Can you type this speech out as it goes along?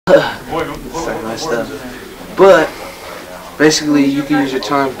Say nice stuff. But basically, you can use your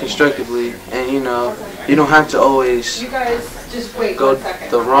time constructively, and you don't have to always go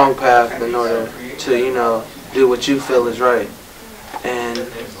the wrong path in order to do what you feel is right. And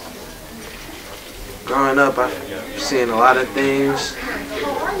growing up, I've seen a lot of things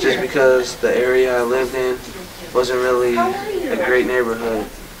just because the area I lived in wasn't really a great neighborhood.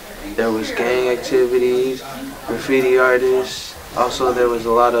 There was gang activities, graffiti artists. Also, there was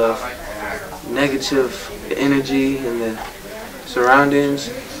a lot of negative energy in the surroundings.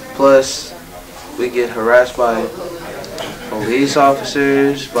 Plus, we get harassed by police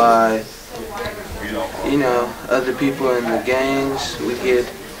officers, by other people in the gangs. We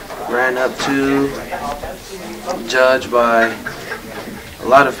get ran up to, judged by a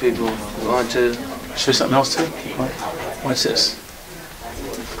lot of people. Going to show you something else too. What's this?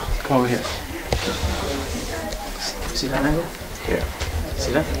 Come over here. See that angle? Yeah.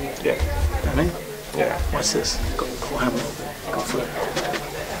 See that? Yeah. You know what I mean? Yeah. What's this? Go ham. Go further.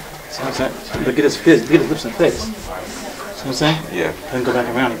 See what I'm saying? Look at his face. Look at his lips and face. See what I'm saying? Yeah. Then go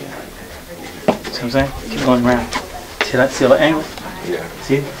back around again. See what I'm saying? Keep going around. See that? See all the angle? Yeah.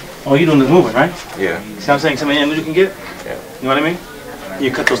 See? All you're doing is moving, right? Yeah. See what I'm saying? See how many angles you can get? Yeah. You know what I mean?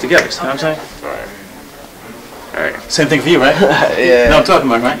 You cut those together. See what I'm saying? Alright. Same thing for you, right? yeah. You know what I'm talking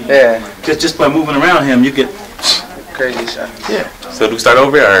about, right? Yeah. Just by moving around him, you get Crazy shot. yeah. So do we start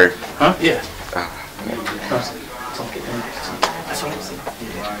over or? Huh? Yeah.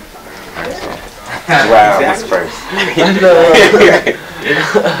 Wow, that's first. I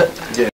know.